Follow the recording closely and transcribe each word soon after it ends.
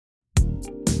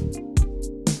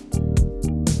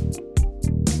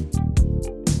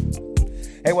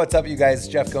Hey, what's up, you guys?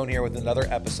 Jeff Cohn here with another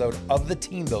episode of the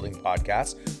Team Building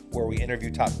Podcast, where we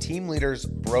interview top team leaders,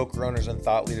 broker owners, and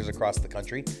thought leaders across the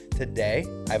country. Today,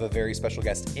 I have a very special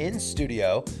guest in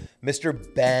studio,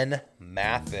 Mr. Ben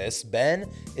Mathis. Ben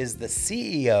is the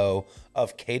CEO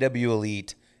of KW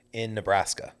Elite in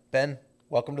Nebraska. Ben,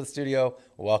 welcome to the studio.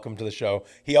 Welcome to the show.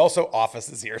 He also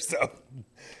offices here, so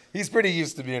he's pretty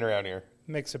used to being around here.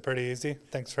 Makes it pretty easy.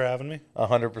 Thanks for having me.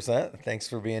 100%. Thanks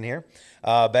for being here.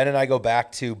 Ben and I go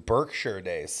back to Berkshire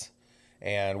days.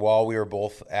 And while we were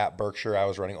both at Berkshire, I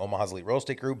was running Omaha's Elite Real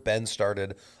Estate Group. Ben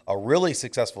started a really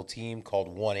successful team called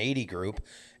 180 Group.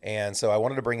 And so I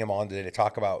wanted to bring him on today to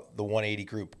talk about the 180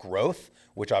 Group growth,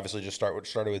 which obviously just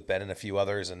started with Ben and a few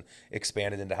others and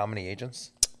expanded into how many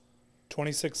agents?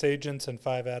 26 agents and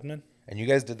 5 admin. And you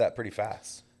guys did that pretty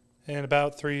fast. In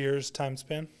about 3 years time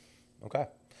span. Okay.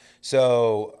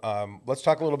 So let's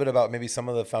talk a little bit about maybe some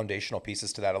of the foundational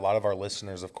pieces to that. A lot of our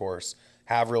listeners, of course,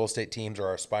 have real estate teams or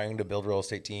are aspiring to build real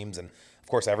estate teams. And of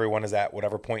course, everyone is at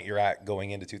whatever point you're at going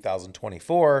into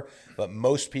 2024, but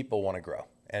most people want to grow.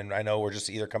 And I know we're just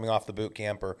either coming off the boot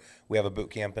camp or we have a boot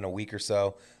camp in a week or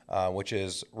so, which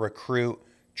is recruit,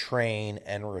 train,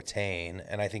 and retain.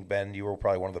 And I think, Ben, you were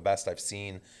probably one of the best I've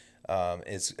seen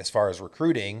as far as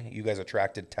recruiting. You guys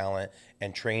attracted talent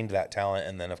and trained that talent,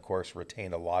 and then of course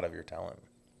retained a lot of your talent.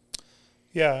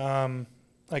 Yeah,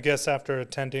 I guess after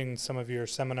attending some of your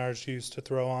seminars you used to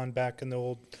throw on back in the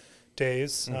old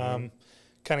days, kind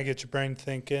of get your brain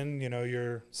thinking. You know,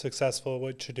 you're successful at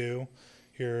what you do,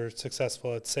 you're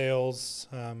successful at sales,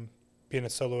 being a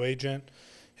solo agent,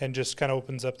 and just kind of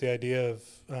opens up the idea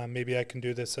of maybe I can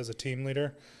do this as a team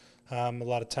leader. A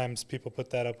lot of times people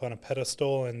put that up on a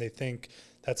pedestal and they think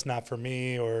that's not for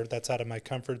me or that's out of my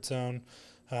comfort zone.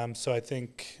 So I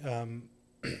think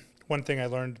one thing I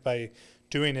learned by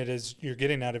doing it is you're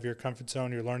getting out of your comfort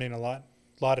zone. You're learning a lot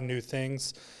of new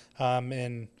things,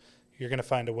 and you're going to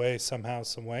find a way somehow,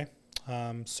 some way.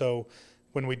 So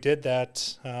when we did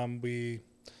that, we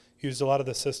used a lot of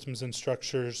the systems and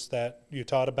structures that you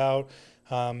taught about.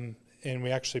 And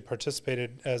we actually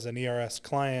participated as an ERS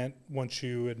client once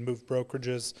you had moved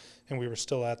brokerages and we were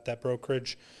still at that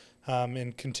brokerage,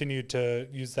 and continued to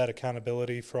use that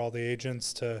accountability for all the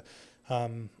agents to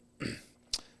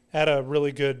add a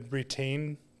really good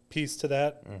retain piece to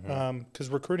that. Because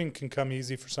recruiting can come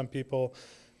easy for some people,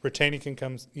 retaining can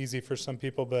come easy for some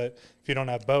people, but if you don't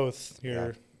have both,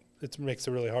 it makes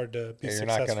it really hard to be successful.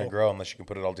 You're not going to grow unless you can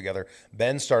put it all together.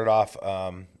 Ben started off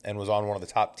and was on one of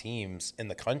the top teams in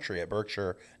the country at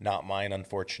Berkshire, not mine,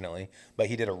 unfortunately, but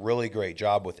he did a really great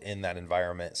job within that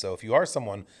environment. So if you are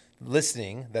someone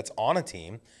listening that's on a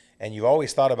team and you've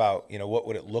always thought about, you know, what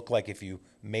would it look like if you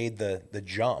made the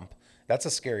jump, that's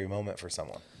a scary moment for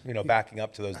someone, you know, backing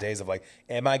up to those days of like,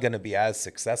 am I going to be as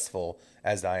successful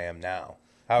as I am now?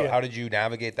 How did you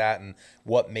navigate that, and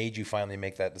what made you finally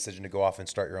make that decision to go off and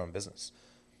start your own business?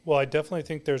 Well, I definitely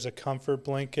think there's a comfort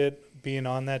blanket being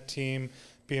on that team,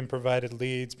 being provided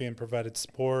leads, being provided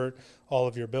support. All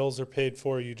of your bills are paid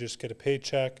for. You just get a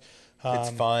paycheck. It's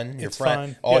fun. It's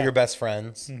fun. Your best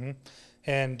friends. Mm-hmm.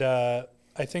 And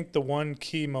I think the one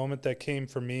key moment that came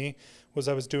for me was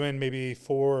I was doing maybe $4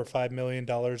 or $5 million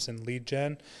in lead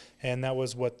gen, and that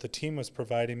was what the team was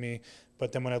providing me.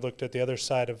 But then when I looked at the other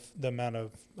side of the amount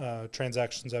of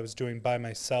transactions I was doing by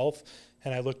myself,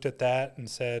 and I looked at that and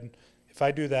said, if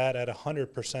I do that at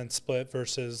 100% split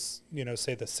versus, you know,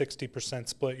 say the 60%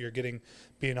 split you're getting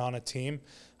being on a team,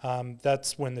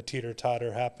 that's when the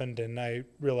teeter-totter happened. And I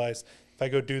realized if I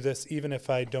go do this, even if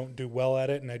I don't do well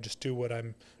at it and I just do what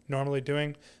I'm normally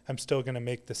doing, I'm still going to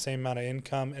make the same amount of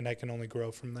income, and I can only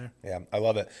grow from there. Yeah, I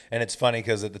love it. And it's funny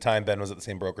because at the time, Ben was at the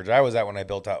same brokerage I was at when I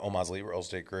built out Omaha's Elite Real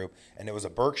Estate Group, and it was a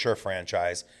Berkshire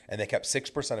franchise, and they kept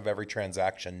 6% of every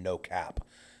transaction, no cap.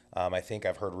 I think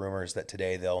I've heard rumors that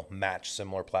today they'll match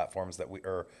similar platforms that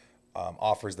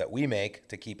offers that we make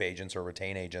to keep agents or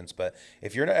retain agents. But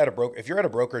if you're at a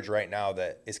brokerage right now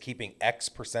that is keeping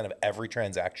X% of every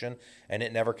transaction and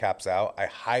it never caps out, I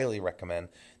highly recommend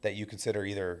that you consider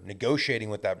either negotiating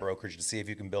with that brokerage to see if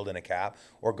you can build in a cap,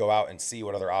 or go out and see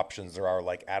what other options there are,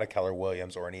 like at a Keller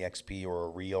Williams or an EXP or a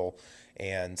Real,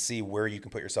 and see where you can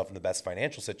put yourself in the best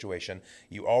financial situation.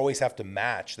 You always have to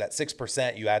match that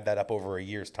 6%. You add that up over a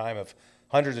year's time of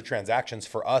hundreds of transactions.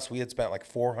 For us, we had spent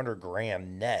like $400,000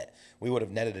 net. We would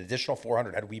have netted an additional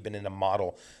 400 had we been in a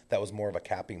model that was more of a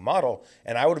capping model.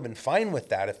 And I would have been fine with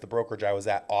that if the brokerage I was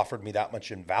at offered me that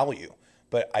much in value.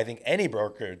 But I think any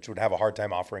brokerage would have a hard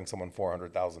time offering someone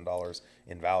 $400,000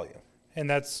 in value. And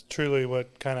that's truly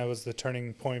what kind of was the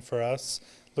turning point for us,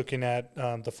 looking at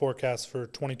the forecast for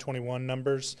 2021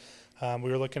 numbers.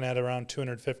 We were looking at around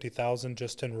 250,000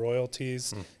 just in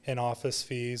royalties and office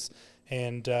fees.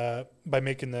 And by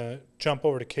making the jump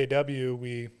over to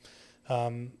KW,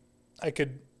 I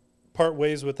could part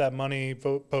ways with that money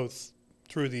both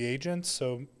through the agents.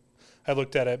 So I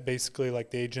looked at it basically like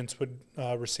the agents would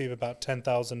receive about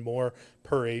 10,000 more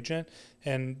per agent,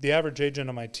 and the average agent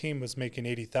on my team was making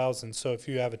 80,000. So if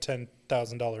you have a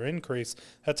 $10,000 increase,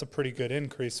 that's a pretty good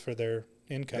increase for their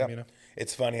income. Yep. You know,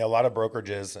 It's funny, a lot of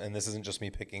brokerages, and this isn't just me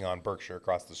picking on Berkshire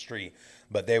across the street,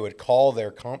 but they would call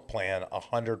their comp plan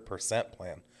 100%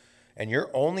 plan. And you're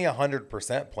only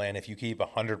 100% plan if you keep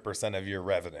 100% of your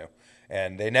revenue.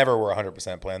 And they never were a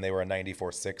 100% plan. They were a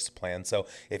 94.6 plan. So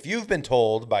if you've been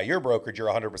told by your brokerage you're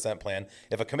a 100% plan,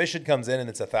 if a commission comes in and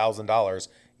it's $1,000,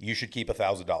 you should keep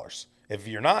 $1,000. If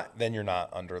you're not, then you're not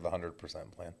under the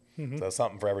 100% plan. So it's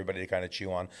something for everybody to kind of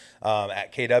chew on.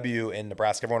 At KW in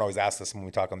Nebraska, everyone always asks this when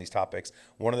we talk on these topics.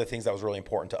 One of the things that was really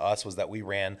important to us was that we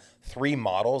ran 3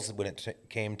 models when it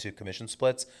came to commission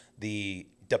splits. The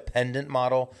dependent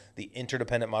model, the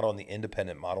interdependent model, and the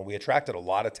independent model. We attracted a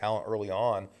lot of talent early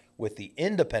on with the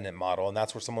independent model, and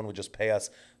that's where someone would just pay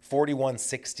us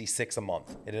 $41.66 a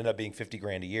month. It ended up being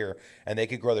 $50,000 a year, and they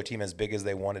could grow their team as big as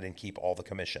they wanted and keep all the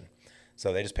commission.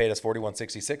 So they just paid us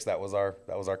 $41.66. That was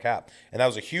our cap, and that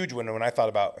was a huge win. When I thought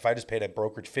about if I just paid a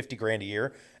brokerage $50,000 a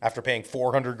year after paying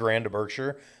 $400,000 to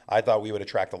Berkshire, I thought we would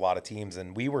attract a lot of teams,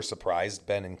 and we were surprised,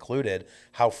 Ben included,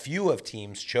 how few of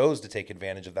teams chose to take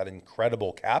advantage of that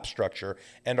incredible cap structure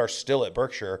and are still at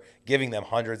Berkshire, giving them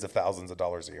hundreds of thousands of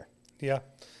dollars a year. yeah,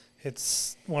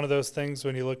 it's one of those things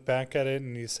when you look back at it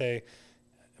and you say,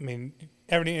 I mean,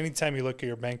 anytime you look at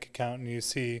your bank account and you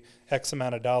see X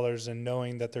amount of dollars and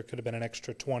knowing that there could have been an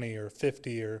extra 20 or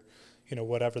 50 or,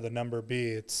 whatever the number be,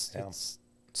 it's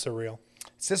surreal.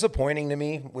 It's disappointing to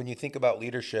me when you think about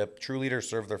leadership. True leaders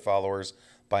serve their followers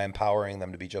by empowering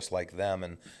them to be just like them.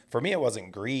 And for me, it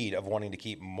wasn't greed of wanting to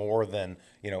keep more than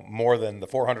the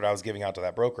 400 I was giving out to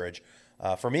that brokerage.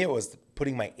 For me, it was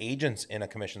putting my agents in a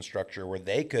commission structure where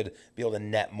they could be able to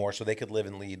net more so they could live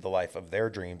and lead the life of their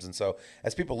dreams. And so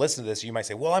as people listen to this, you might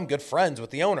say, well, I'm good friends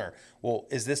with the owner. Well,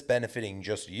 is this benefiting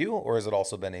just you, or is it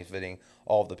also benefiting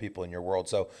all of the people in your world?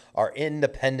 So our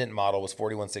independent model was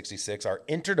 41.66. Our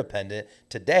interdependent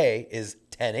today is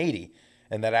 10.80.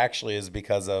 And that actually is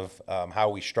because of how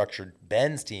we structured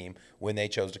Ben's team when they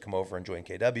chose to come over and join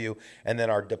KW. And then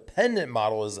our dependent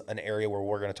model is an area where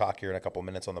we're going to talk here in a couple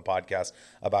minutes on the podcast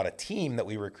about a team that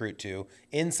we recruit to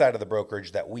inside of the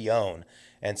brokerage that we own.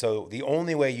 And so the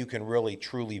only way you can really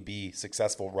truly be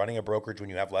successful running a brokerage when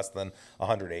you have less than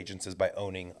 100 agents is by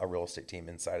owning a real estate team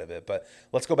inside of it. But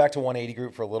let's go back to 180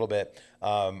 Group for a little bit.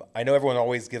 I know everyone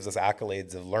always gives us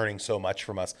accolades of learning so much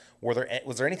from us.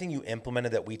 Was there anything you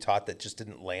implemented that we taught that just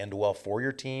didn't land well for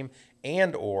your team?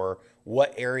 And or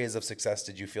what areas of success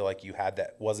did you feel like you had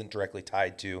that wasn't directly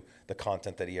tied to the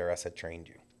content that ERS had trained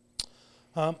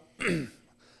you?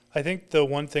 I think the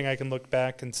one thing I can look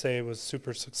back and say was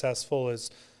super successful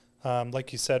is,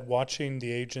 like you said, watching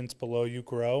the agents below you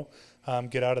grow,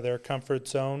 get out of their comfort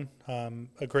zone.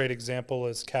 A great example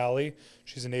is Callie.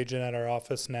 She's an agent at our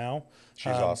office now.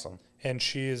 She's awesome. And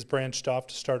she has branched off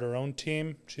to start her own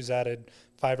team. She's added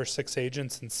 5 or 6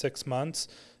 agents in 6 months,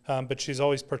 but she's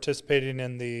always participating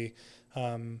in the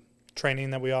training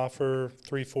that we offer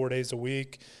 3-4 days a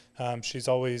week. She's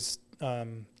always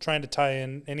trying to tie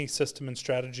in any system and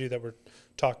strategy that we're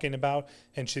talking about,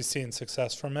 and she's seeing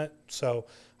success from it. So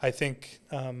I think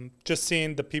just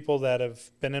seeing the people that have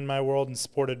been in my world and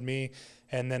supported me,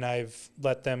 and then I've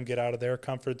let them get out of their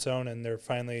comfort zone, and they're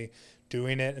finally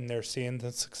doing it, and they're seeing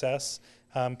the success.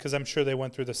 Because I'm sure they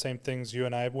went through the same things you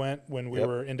and I went when we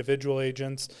were individual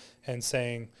agents and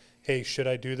saying, hey, should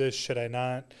I do this? Should I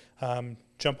not?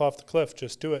 Jump off the cliff.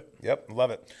 Just do it. Yep,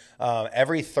 love it.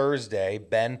 Every Thursday,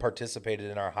 Ben participated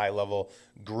in our high-level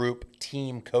group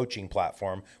team coaching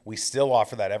platform. We still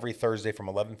offer that every Thursday from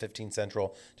 11:15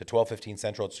 Central to 12:15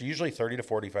 Central. It's usually 30 to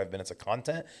 45 minutes of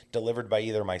content delivered by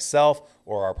either myself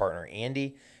or our partner,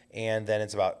 Andy, and then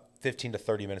it's about 15 to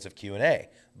 30 minutes of Q&A.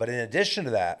 But in addition to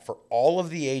that, for all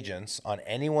of the agents on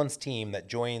anyone's team that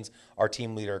joins our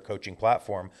team leader coaching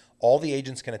platform, all the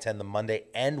agents can attend the Monday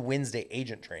and Wednesday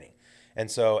agent training. And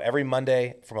so every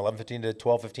Monday from 11:15 to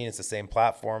 12:15, it's the same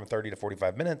platform, 30 to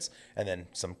 45 minutes, and then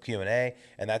some Q&A.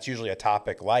 And that's usually a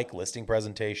topic like listing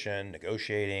presentation,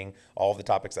 negotiating, all of the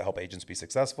topics that help agents be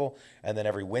successful. And then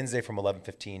every Wednesday from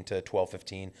 11:15 to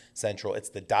 12:15 Central, it's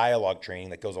the dialogue training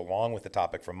that goes along with the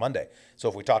topic from Monday. So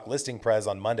if we talk listing pres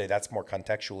on Monday, that's more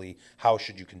contextually how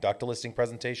should you conduct a listing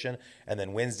presentation. And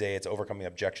then Wednesday, it's overcoming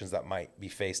objections that might be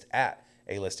faced at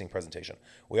a listing presentation.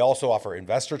 We also offer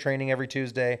investor training every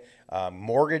Tuesday,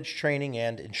 mortgage training,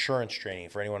 and insurance training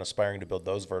for anyone aspiring to build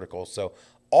those verticals. So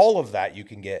all of that you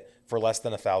can get for less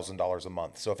than $1,000 a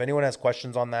month. So if anyone has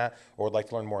questions on that or would like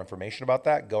to learn more information about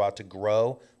that, go out to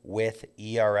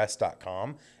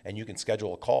growwithers.com and you can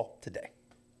schedule a call today.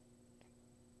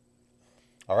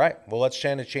 All right, well, let's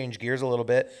change gears a little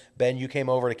bit. Ben, you came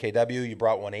over to KW. You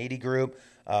brought 180 Group.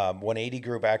 180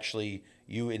 Group, actually,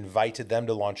 you invited them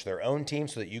to launch their own team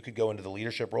so that you could go into the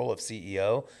leadership role of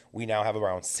CEO. We now have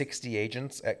around 60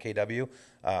 agents at KW.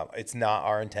 It's not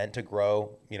our intent to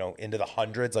grow, into the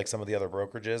hundreds like some of the other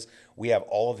brokerages. We have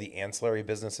all of the ancillary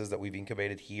businesses that we've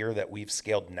incubated here that we've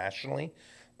scaled nationally.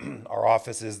 Our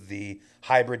office is the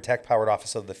hybrid tech-powered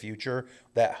office of the future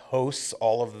that hosts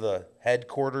all of the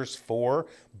headquarters for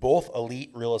both Elite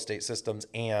Real Estate Systems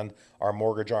and our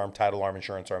mortgage arm, title arm,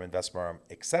 insurance arm, investment arm,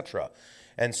 etc.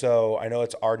 And so I know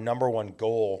it's our number one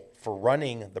goal for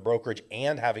running the brokerage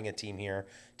and having a team here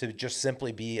to just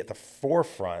simply be at the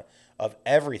forefront of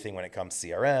everything when it comes to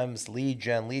CRMs, lead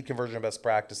gen, lead conversion best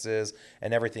practices,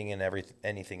 and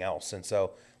anything else. And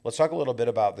so let's talk a little bit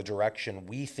about the direction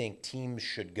we think teams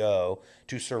should go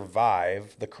to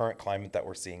survive the current climate that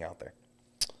we're seeing out there.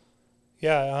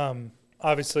 Yeah,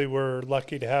 obviously we're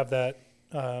lucky to have that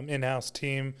in-house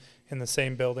team in the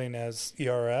same building as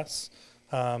ERS.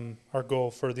 Our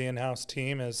goal for the in-house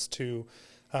team is to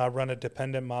run a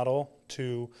dependent model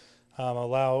to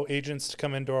allow agents to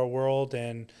come into our world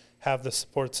and have the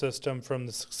support system from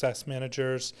the success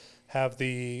managers, have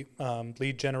the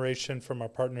lead generation from our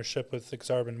partnership with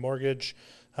Exarban Mortgage,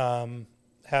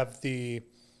 have the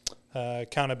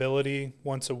accountability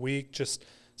once a week, just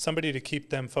somebody to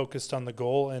keep them focused on the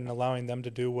goal and allowing them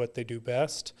to do what they do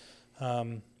best.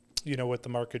 With the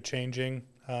market changing,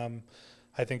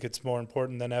 I think it's more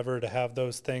important than ever to have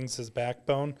those things as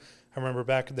backbone. I remember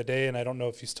back in the day, and I don't know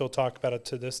if you still talk about it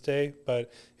to this day, but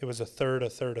it was a third.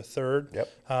 Yep.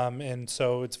 And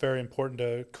so it's very important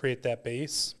to create that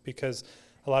base because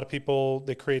a lot of people,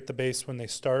 they create the base when they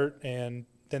start and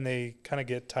then they kind of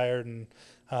get tired and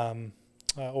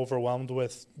overwhelmed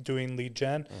with doing lead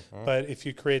gen. Mm-hmm. But if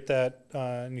you create that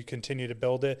and you continue to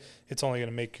build it, it's only going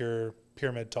to make your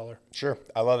pyramid taller. Sure.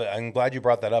 I love it. I'm glad you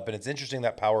brought that up. And it's interesting,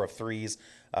 that power of threes.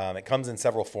 It comes in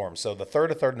several forms. So the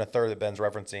third, a third, and a third that Ben's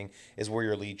referencing is where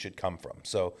your lead should come from.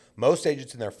 So most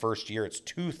agents in their first year, it's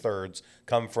 2/3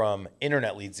 come from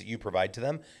internet leads that you provide to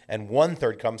them, and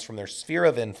 1/3 comes from their sphere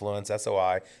of influence,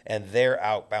 SOI, and their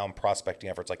outbound prospecting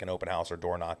efforts like an open house or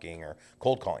door knocking or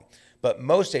cold calling. But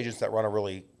most agents that run a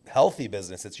really healthy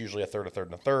business, it's usually a third, a third,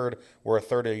 and a third, where a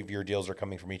third of your deals are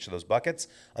coming from each of those buckets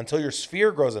until your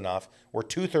sphere grows enough where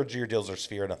 2/3 of your deals are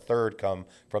sphere and a third come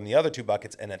from the other two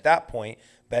buckets. And at that point,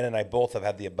 Ben and I both have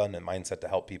had the abundant mindset to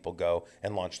help people go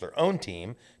and launch their own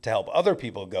team, to help other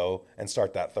people go and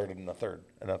start that third and a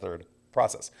third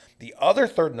process. The other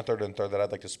third and a third and a third that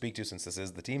I'd like to speak to, since this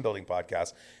is the team building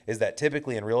podcast, is that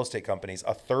typically in real estate companies,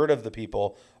 a third of the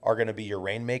people are going to be your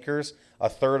rainmakers, a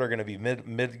third are going to be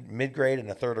mid-grade,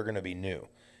 and a third are going to be new.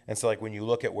 And so like when you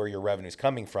look at where your revenue is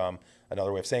coming from,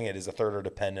 another way of saying it is a third are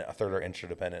dependent, a third are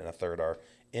interdependent, and a third are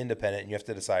independent. And you have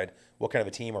to decide what kind of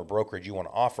a team or brokerage you want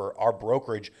to offer. Our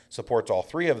brokerage supports all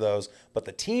three of those, but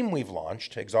the team we've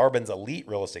launched, Exarban's Elite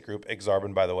Real Estate Group,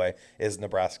 Exarban, by the way, is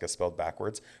Nebraska spelled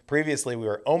backwards. Previously, we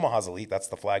were Omaha's Elite. That's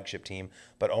the flagship team,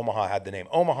 but Omaha had the name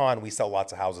Omaha, and we sell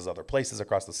lots of houses other places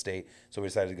across the state, so we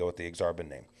decided to go with the Exarban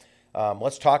name.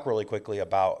 Let's talk really quickly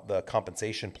about the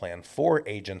compensation plan for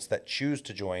agents that choose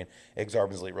to join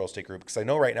Exarban's Elite Real Estate Group, because I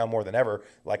know right now more than ever,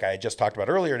 like I just talked about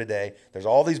earlier today, there's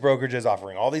all these brokerages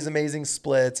offering all these amazing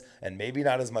splits and maybe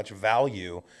not as much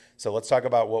value. So let's talk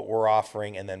about what we're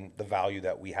offering and then the value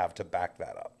that we have to back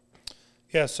that up.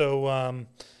 Yeah, so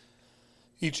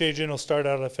each agent will start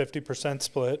out at a 50%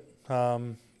 split.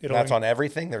 That's on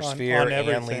everything? There's sphere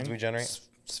and leads we generate?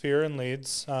 Sphere and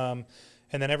leads.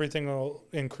 And then everything will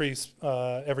increase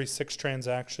every 6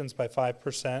 transactions by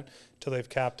 5% till they've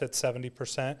capped at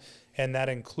 70%. And that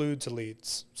includes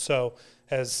leads. So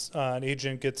as an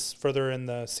agent gets further in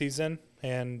the season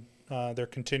and they're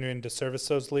continuing to service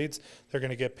those leads, they're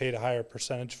going to get paid a higher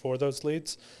percentage for those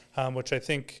leads, which I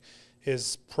think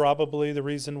is probably the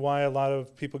reason why a lot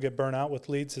of people get burnt out with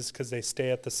leads, is because they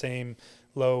stay at the same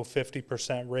low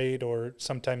 50% rate or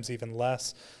sometimes even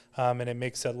less. And it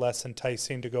makes it less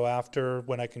enticing to go after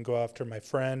when I can go after my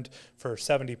friend for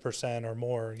 70% or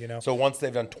more, So once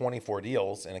they've done 24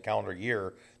 deals in a calendar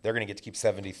year, they're going to get to keep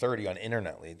 70-30 on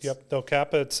internet leads. Yep, they'll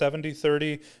cap it at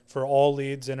 70-30 for all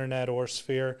leads, internet or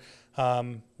sphere,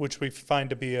 which we find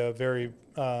to be a very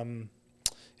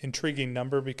intriguing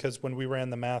number because when we ran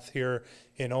the math here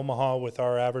in Omaha with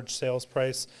our average sales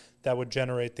price, that would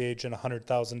generate the agent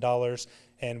 $100,000,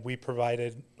 and we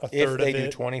provided a If third they of do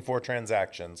it. 24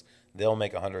 transactions, they'll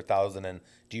make 100,000. And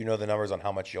do you know the numbers on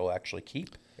how much you'll actually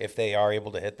keep if they are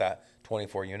able to hit that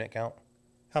 24 unit count?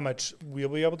 How much we'll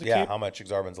be able to Yeah, keep? how much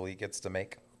Exarban's Elite gets to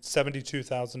make?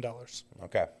 $72,000.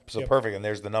 Okay, so Yep. perfect, and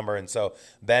there's the number. And so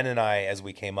Ben and I, as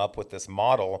we came up with this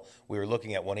model, we were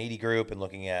looking at 180 Group and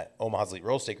looking at Omaha's Elite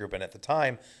Real Estate Group. And at the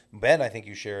time, Ben, I think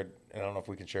you shared, I don't know if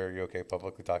we can share, are you okay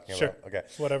publicly talking Sure. about? Okay.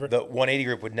 Whatever. The 180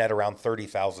 Group would net around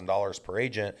 $30,000 per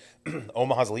agent.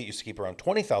 Omaha's Elite used to keep around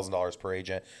 $20,000 per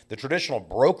agent. The traditional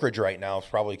brokerage right now is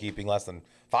probably keeping less than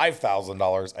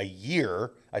 $5,000 a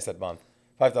year. I said month.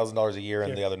 $5,000 a year,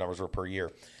 and the other numbers were per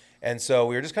year. And so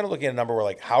we were just kind of looking at a number where,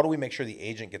 like, how do we make sure the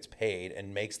agent gets paid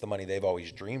and makes the money they've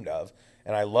always dreamed of?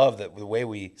 And I love that the way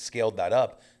we scaled that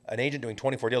up, an agent doing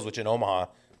 24 deals, which in Omaha,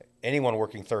 anyone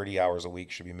working 30 hours a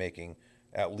week should be making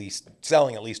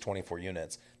selling at least 24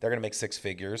 units. They're going to make six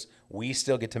figures. We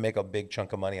still get to make a big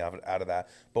chunk of money out of that,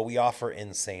 but we offer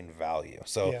insane value.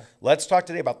 So let's talk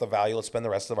today about the value. Let's spend the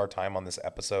rest of our time on this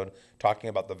episode talking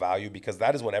about the value, because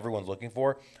that is what everyone's looking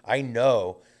for. I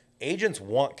know agents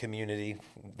want community.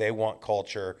 They want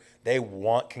culture. They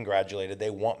want congratulated. They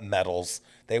want medals.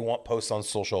 They want posts on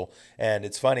social. And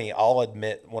it's funny, I'll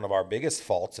admit one of our biggest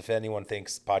faults, if anyone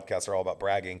thinks podcasts are all about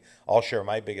bragging, I'll share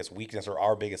my biggest weakness or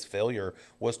our biggest failure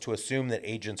was to assume that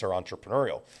agents are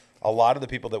entrepreneurial. A lot of the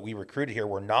people that we recruited here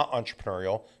were not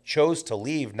entrepreneurial, chose to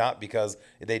leave, not because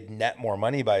they'd net more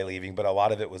money by leaving, but a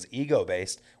lot of it was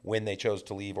ego-based when they chose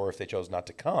to leave or if they chose not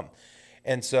to come.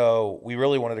 And so we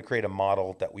really wanted to create a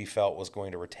model that we felt was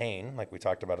going to retain, like we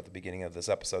talked about at the beginning of this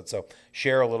episode. So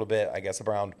share a little bit, I guess,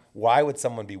 around why would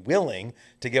someone be willing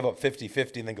to give up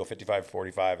 50-50 and then go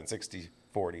 55-45 and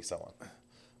 60-40, so on.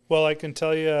 Well, I can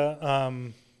tell you,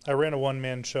 I ran a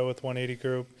one-man show with 180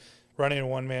 Group. Running a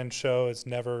one-man show has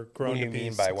never grown to be successful. What do you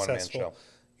mean by one-man show?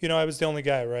 You know, I was the only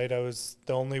guy, right? I was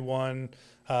the only one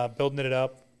building it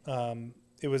up.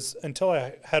 It was until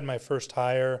I had my first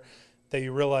hire that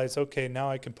you realize, okay,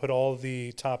 now I can put all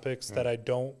the topics that I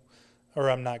don't or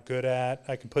I'm not good at.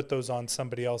 I can put those on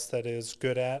somebody else that is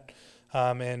good at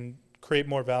and create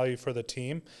more value for the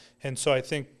team. And so I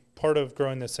think part of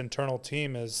growing this internal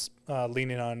team is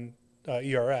leaning on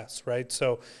ERS, right?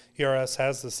 So ERS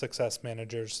has the success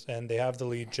managers and they have the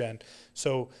lead gen.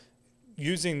 So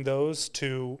using those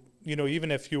to, you know,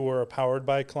 even if you were a Powered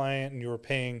By client and you were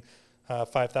paying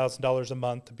 $5,000 a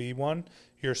month to be one,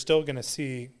 you're still going to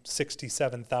see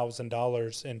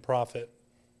 $67,000 in profit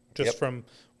just from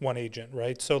one agent,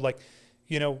 right? So, like,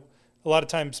 you know, a lot of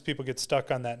times people get stuck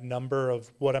on that number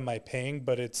of what am I paying,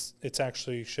 but it's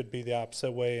actually should be the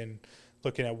opposite way and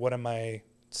looking at what am I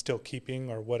still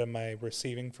keeping or what am I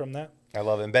receiving from that. I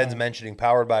love it. And Ben's mentioning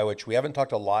Powered By, which we haven't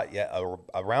talked a lot yet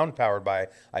around Powered By.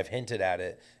 I've hinted at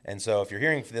it. And so if you're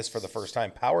hearing this for the first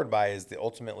time, Powered By is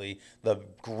ultimately the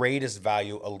greatest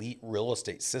value elite real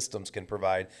estate systems can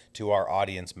provide to our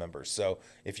audience members. So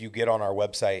if you get on our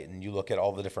website and you look at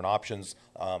all the different options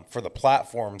for the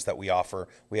platforms that we offer,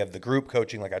 we have the group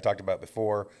coaching, like I talked about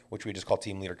before, which we just call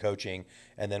team leader coaching.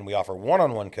 And then we offer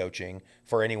one-on-one coaching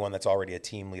for anyone that's already a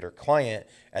team leader client.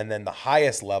 And then the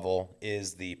highest level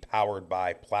is the Powered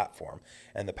By platform,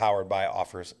 and the Powered By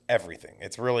offers everything.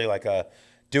 It's really like a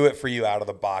do it for you out of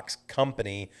the box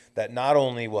company that not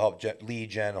only will help lead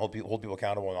gen, hold people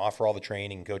accountable, and offer all the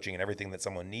training, coaching, and everything that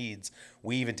someone needs.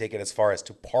 We even take it as far as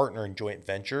to partner in joint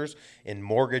ventures in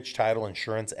mortgage, title,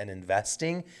 insurance, and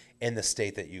investing in the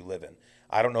state that you live in.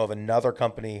 I don't know of another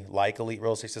company like Elite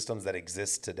Real Estate Systems that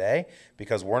exists today,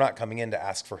 because we're not coming in to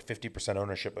ask for 50%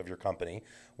 ownership of your company.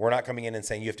 We're not coming in and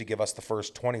saying you have to give us the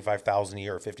first $25,000 a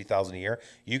year or $50,000 a year.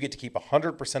 You get to keep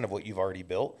 100% of what you've already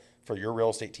built for your real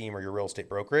estate team or your real estate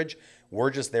brokerage. We're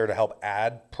just there to help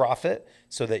add profit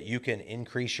so that you can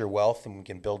increase your wealth and we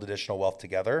can build additional wealth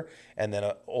together, and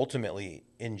then ultimately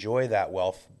enjoy that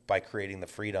wealth by creating the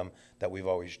freedom that we've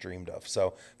always dreamed of.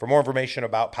 So for more information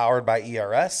about Powered By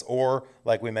ERS, or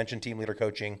like we mentioned, team leader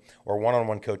coaching or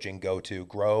one-on-one coaching, go to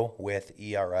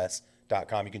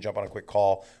growwithers.com. You can jump on a quick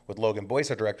call with Logan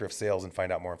Boyce, our director of sales, and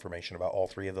find out more information about all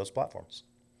three of those platforms.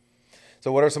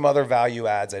 So what are some other value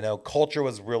adds? I know culture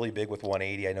was really big with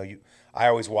 180. I know I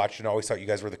always watched and always thought you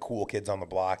guys were the cool kids on the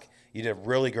block. You did a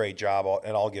really great job,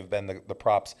 and I'll give Ben the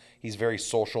props. He's very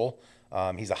social.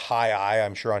 He's a high I.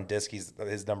 I'm sure on DISC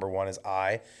his number one is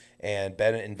I. and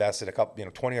Ben invested a couple,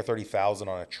 20 or 30,000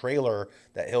 on a trailer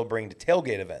that he'll bring to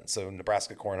tailgate events. So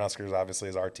Nebraska Cornhuskers obviously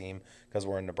is our team because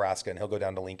we're in Nebraska, and he'll go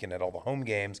down to Lincoln at all the home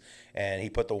games, and he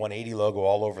put the 180 logo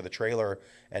all over the trailer,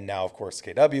 and now of course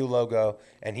KW logo,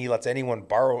 and he lets anyone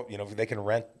borrow, they can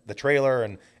rent the trailer,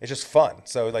 and it's just fun.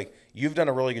 So like you've done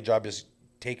a really good job just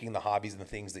taking the hobbies and the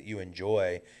things that you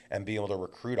enjoy and being able to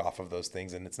recruit off of those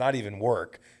things. And it's not even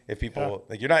work. If people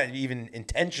like, you're not even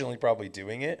intentionally probably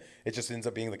doing it. It just ends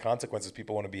up being the consequences.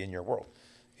 People want to be in your world.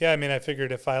 Yeah. I mean, I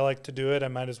figured if I like to do it, I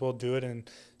might as well do it and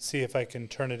see if I can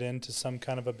turn it into some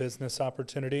kind of a business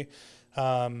opportunity.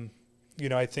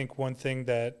 I think one thing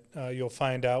that you'll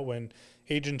find out when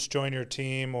agents join your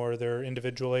team or they're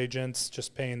individual agents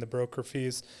just paying the broker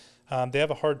fees, they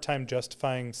have a hard time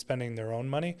justifying spending their own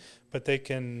money, but they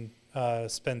can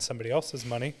spend somebody else's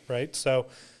money, right? So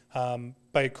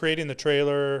by creating the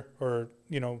trailer or,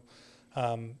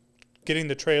 getting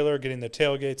the trailer, getting the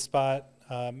tailgate spot,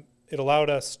 it allowed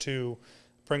us to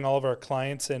bring all of our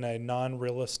clients in a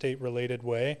non-real estate related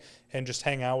way and just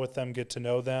hang out with them, get to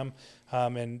know them.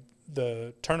 And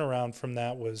the turnaround from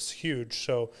that was huge.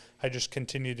 So I just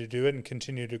continued to do it and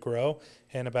continue to grow.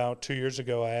 And about 2 years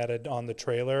ago, I added on the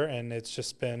trailer, and it's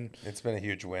a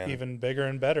huge win, even bigger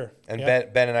and better. And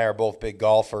Ben and I are both big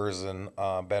golfers, and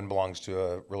Ben belongs to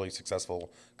a really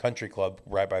successful country club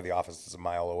right by the office. It's a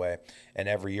mile away. And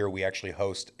every year we actually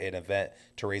host an event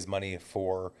to raise money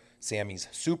for Sammy's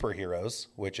Superheroes,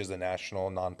 which is a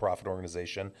national nonprofit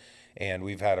organization. And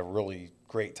we've had a really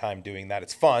great time doing that.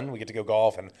 It's fun. We get to go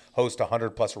golf and host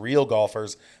 100 plus real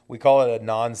golfers. We call it a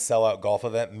non-sellout golf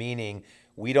event, meaning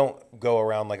we don't go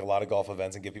around like a lot of golf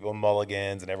events and give people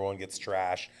mulligans and everyone gets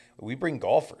trash. We bring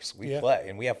golfers. We play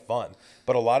and we have fun.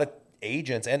 But a lot of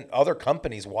agents and other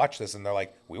companies watch this and they're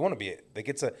like, we want to be like,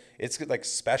 it's like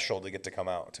special to get to come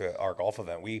out to our golf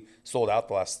event. We sold out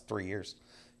the last 3 years.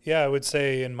 Yeah, I would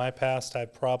say in my past,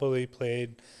 I've probably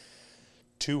played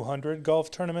 200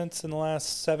 golf tournaments in the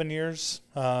last 7 years.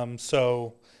 I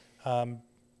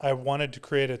wanted to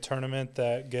create a tournament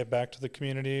that get back to the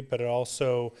community, but it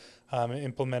also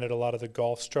implemented a lot of the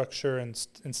golf structure, and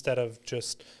instead of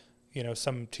just,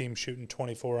 some team shooting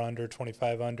 24 under,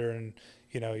 25 under, and,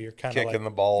 you're kind of kicking the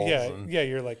balls. Yeah,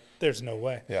 you're like, there's no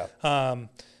way. Yeah.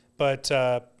 But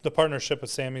the partnership with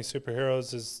Sammy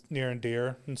Superheroes is near and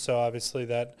dear, and so obviously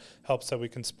that helps that we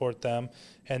can support them.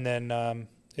 And then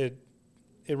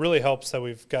it really helps that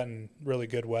we've gotten really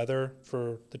good weather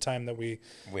for the time that we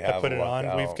have put it on.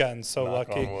 Out. We've gotten so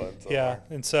lucky. Yeah.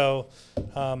 And so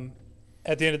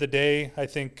at the end of the day, I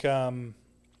think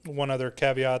one other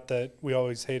caveat that we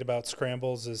always hate about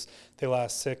scrambles is they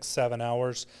last 6-7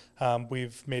 hours.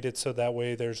 We've made it so that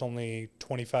way there's only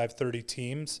 25, 30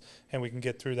 teams, and we can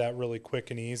get through that really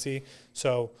quick and easy.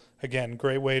 So, again,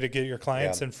 great way to get your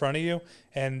clients in front of you.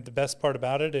 And the best part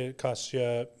about it, it costs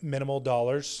you minimal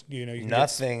dollars. You can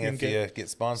nothing if you get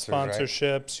sponsors,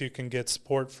 sponsorships. Right? You can get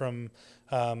support from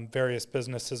various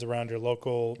businesses around your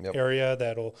local area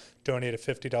that'll donate a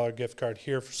 $50 gift card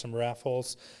here for some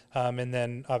raffles. And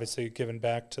then obviously giving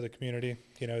back to the community.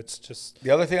 It's just...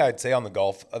 The other thing I'd say on the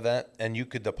golf event, and you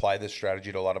could apply this strategy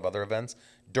to a lot of other events,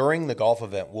 during the golf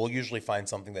event, we'll usually find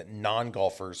something that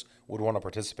non-golfers would want to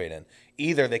participate in.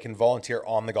 Either they can volunteer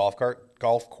on the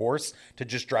golf course to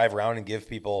just drive around and give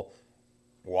people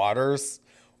waters,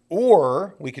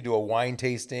 or we could do a wine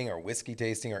tasting or whiskey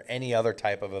tasting or any other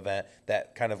type of event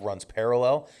that kind of runs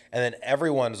parallel. And then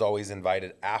everyone is always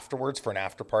invited afterwards for an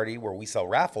after party where we sell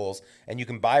raffles, and you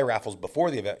can buy raffles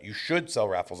before the event. You should sell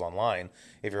raffles online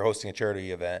if you're hosting a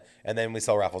charity event. And then we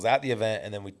sell raffles at the event,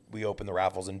 and then we open the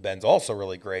raffles. And Ben's also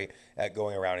really great at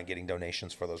going around and getting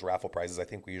donations for those raffle prizes. I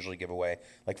think we usually give away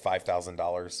like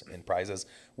 $5,000 in prizes.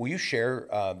 Will you share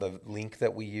the link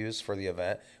that we use for the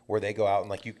event where they go out and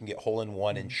like you can get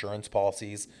hole-in-one insurance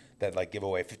policies that like give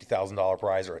away a $50,000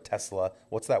 prize or a Tesla?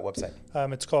 What's that website?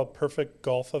 It's called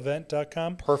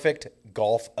perfectgolfevent.com.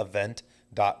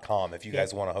 Perfectgolfevent.com if you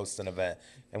guys want to host an event.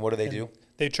 And what do they do?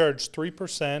 They charge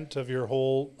 3% of your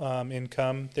whole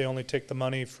income. They only take the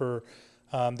money for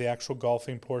the actual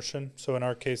golfing portion. So in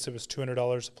our case, it was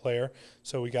 $200 a player.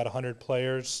 So we got 100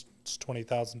 players. It's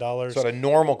 $20,000. So at a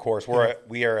normal course,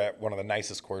 we are at one of the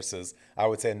nicest courses. I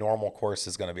would say a normal course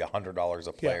is going to be $100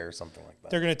 a player or something like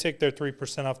that. They're going to take their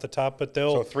 3% off the top, but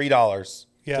they'll... So $3.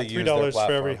 Yeah, $3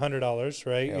 for every $100,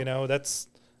 right? Yep. That's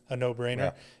a no-brainer.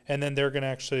 Yeah. And then they're going to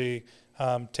actually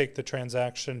take the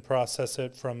transaction, process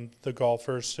it from the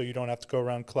golfers, so you don't have to go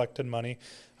around collecting money.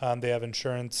 They have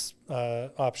insurance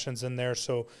options in there,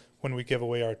 so when we give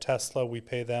away our Tesla, we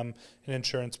pay them an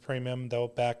insurance premium. They'll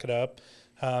back it up.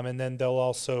 And then they'll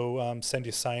also send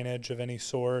you signage of any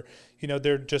sort.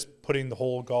 They're just putting the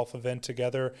whole golf event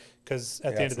together because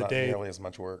at the end of the day, nearly as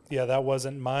much work. Yeah, that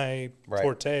wasn't my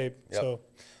forte. Yep. So.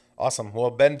 Awesome. Well,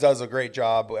 Ben does a great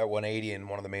job at 180, and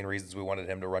one of the main reasons we wanted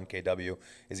him to run KW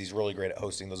is he's really great at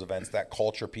hosting those events. That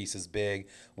culture piece is big.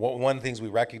 One of the things we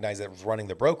recognize that was running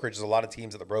the brokerage is a lot of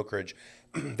teams at the brokerage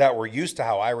that were used to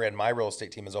how I ran my real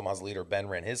estate team as Omaha's leader. Ben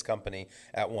ran his company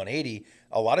at 180.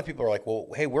 A lot of people are like, well,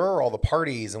 hey, where are all the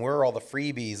parties and where are all the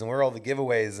freebies and where are all the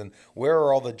giveaways and where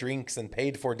are all the drinks and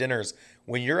paid for dinners?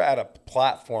 When you're at a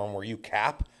platform where you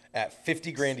cap at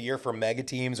 $50,000 a year for mega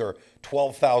teams or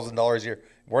 $12,000 a year,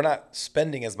 we're not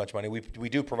spending as much money. We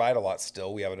do provide a lot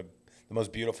still. We have the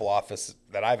most beautiful office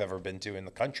that I've ever been to in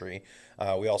the country.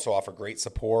 We also offer great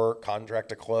support, contract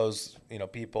to close,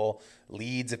 people,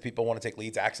 leads if people want to take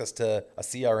leads, access to a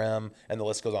CRM, and the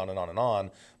list goes on and on and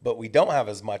on. But we don't have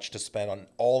as much to spend on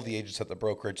all the agents at the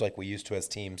brokerage like we used to as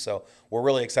teams. So we're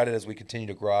really excited as we continue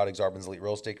to grow out Exarban's Elite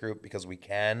Real Estate Group because we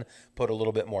can put a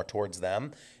little bit more towards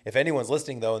them. If anyone's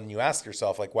listening, though, and you ask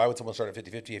yourself, like, why would someone start at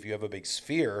 50-50 if you have a big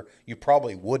sphere? You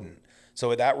probably wouldn't.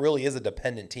 So that really is a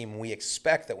dependent team. We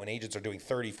expect that when agents are doing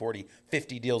 30, 40,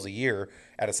 50 deals a year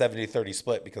at a 70-30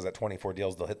 split, because at 24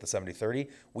 deals, they'll hit the 70-30,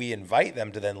 we invite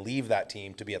them to then leave that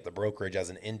team to be at the brokerage as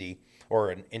an indie or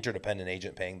an interdependent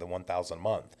agent paying the $1,000 a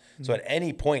month. Mm-hmm. So at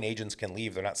any point, agents can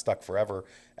leave. They're not stuck forever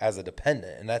as a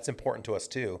dependent. And that's important to us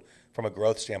too. From a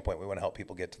growth standpoint, we want to help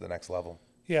people get to the next level.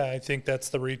 Yeah, I think that's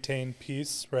the retain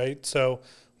piece, right? So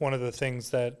one of the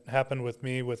things that happened with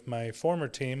me with my former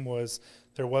team was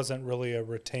there wasn't really a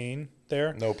retain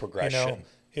there. No progression.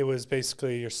 It was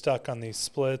basically you're stuck on these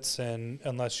splits, and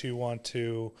unless you want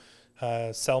to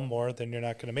sell more, then you're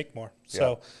not going to make more.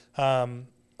 Yeah. So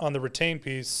on the retain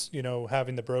piece,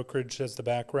 having the brokerage as the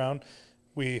background,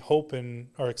 we hope and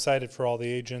are excited for all the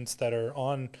agents that are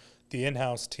on the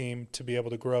in-house team to be able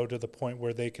to grow to the point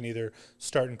where they can either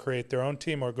start and create their own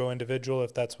team or go individual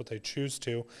if that's what they choose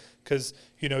to. Because,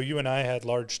 you and I had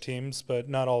large teams, but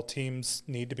not all teams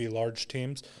need to be large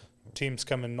teams. Teams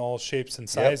come in all shapes and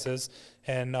sizes. Yep.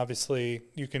 And obviously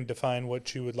you can define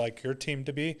what you would like your team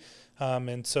to be.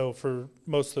 And so for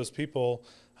most of those people,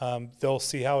 they'll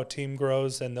see how a team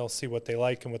grows and they'll see what they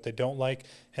like and what they don't like.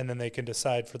 And then they can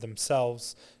decide for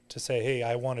themselves to say, hey,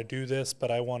 I want to do this,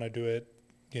 but I want to do it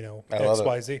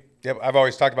XYZ. Yep, I've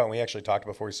always talked about, and we actually talked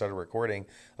before we started recording,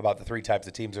 about the three types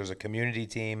of teams. There's a community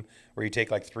team where you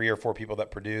take like 3 or 4 people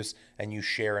that produce and you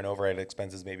share in overhead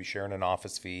expenses, maybe share in an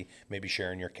office fee, maybe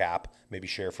share in your cap, maybe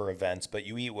share for events, but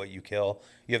you eat what you kill.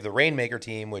 You have the Rainmaker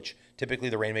team, which typically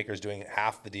the Rainmaker is doing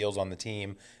half the deals on the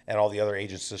team and all the other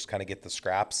agents just kind of get the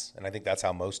scraps. And I think that's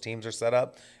how most teams are set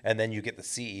up. And then you get the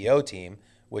CEO team,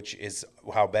 which is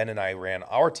how Ben and I ran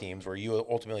our teams, where you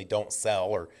ultimately don't sell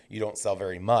or you don't sell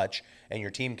very much, and your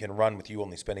team can run with you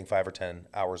only spending 5 or 10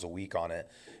 hours a week on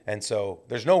it. And so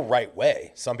there's no right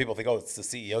way. Some people think, it's the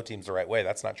CEO team's the right way.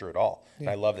 That's not true at all. Yeah.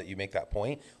 And I love that you make that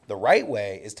point. The right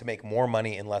way is to make more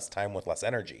money in less time with less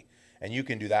energy. And you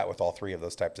can do that with all 3 of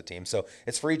those types of teams. So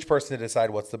it's for each person to decide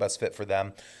what's the best fit for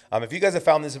them. If you guys have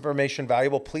found this information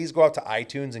valuable, please go out to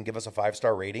iTunes and give us a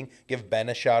 5-star rating. Give Ben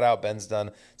a shout out. Ben's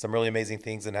done some really amazing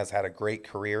things and has had a great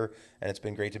career. And it's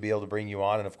been great to be able to bring you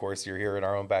on. And of course, you're here in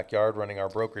our own backyard running our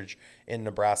brokerage in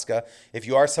Nebraska. If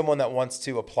you are someone that wants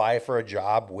to apply for a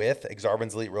job with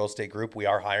Exarban's Elite Real Estate Group, we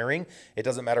are hiring. It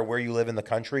doesn't matter where you live in the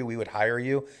country. We would hire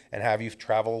you and have you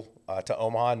travel to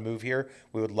Omaha and move here.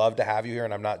 We would love to have you here,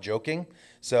 and I'm not joking.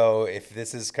 So if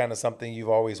this is kind of something you've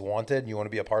always wanted and you want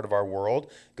to be a part of our world,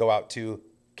 go out to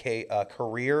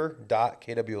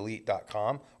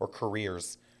career.kwelite.com or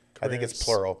careers. I think it's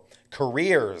plural.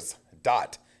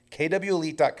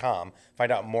 Careers.kwelite.com.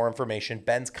 Find out more information.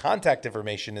 Ben's contact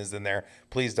information is in there.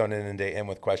 Please don't inundate him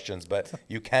with questions, but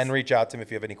you can reach out to him if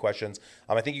you have any questions.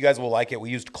 I think you guys will like it. We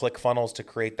used ClickFunnels to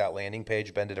create that landing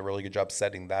page. Ben did a really good job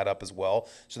setting that up as well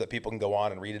so that people can go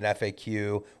on and read an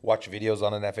FAQ, watch videos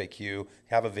on an FAQ,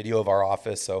 have a video of our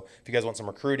office. So if you guys want some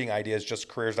recruiting ideas, just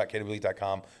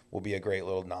careers.kwelite.com will be a great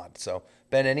little nod. So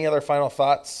Ben, any other final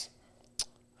thoughts?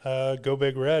 Go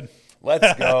Big Red.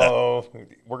 Let's go.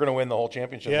 We're going to win the whole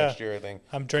championship next year, I think.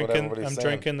 I'm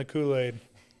drinking the Kool-Aid.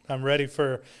 I'm ready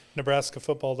for Nebraska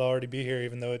football to already be here,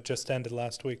 even though it just ended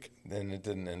last week. And it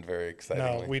didn't end very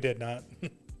excitingly. No, we did not.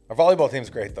 Our volleyball team's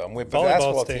great, though. The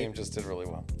basketball team just did really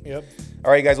well. Yep.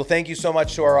 All right, guys. Well, thank you so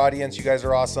much to our audience. You guys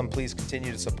are awesome. Please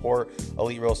continue to support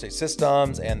Elite Real Estate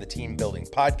Systems and the Team Building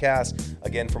Podcast.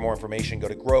 Again, for more information, go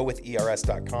to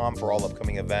growwithers.com for all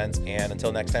upcoming events. And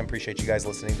until next time, appreciate you guys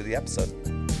listening to the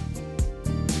episode.